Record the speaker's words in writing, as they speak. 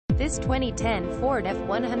This 2010 Ford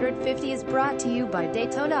F-150 is brought to you by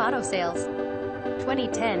Daytona Auto Sales.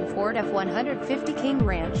 2010 Ford F-150 King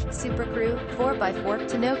Ranch, SuperCrew, 4x4,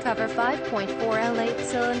 tonneau cover 5.4 L8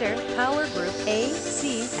 cylinder, power group,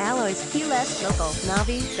 AC, alloys, keyless, local,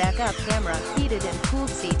 Navi, backup camera, heated and cooled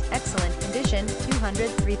seat, excellent condition,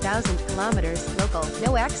 203,000 kilometers, local,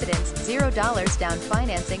 no accidents, $0 down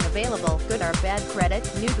financing available, good or bad credit,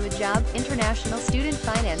 new to a job, international student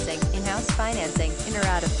financing, in-house financing, in or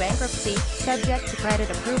out of bankruptcy, subject to credit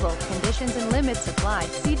approval, conditions and limits apply,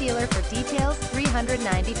 see dealer for details,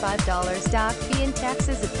 $395 stock fee and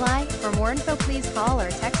taxes apply. For more info please call or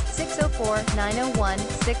text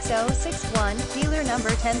 604-901-6061, dealer number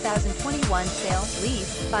 10021, sale,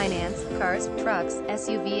 lease, finance, cars, trucks,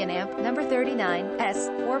 SUV and amp, number 39S,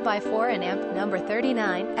 4x4 and amp, number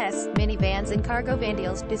 39S, minivans and cargo van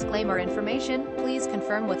deals. Disclaimer information, please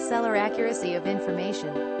confirm with seller accuracy of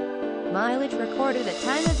information. Mileage recorded at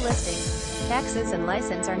time of listing. Taxes and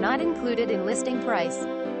license are not included in listing price.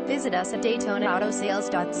 Visit us at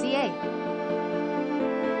daytonaautosales.ca.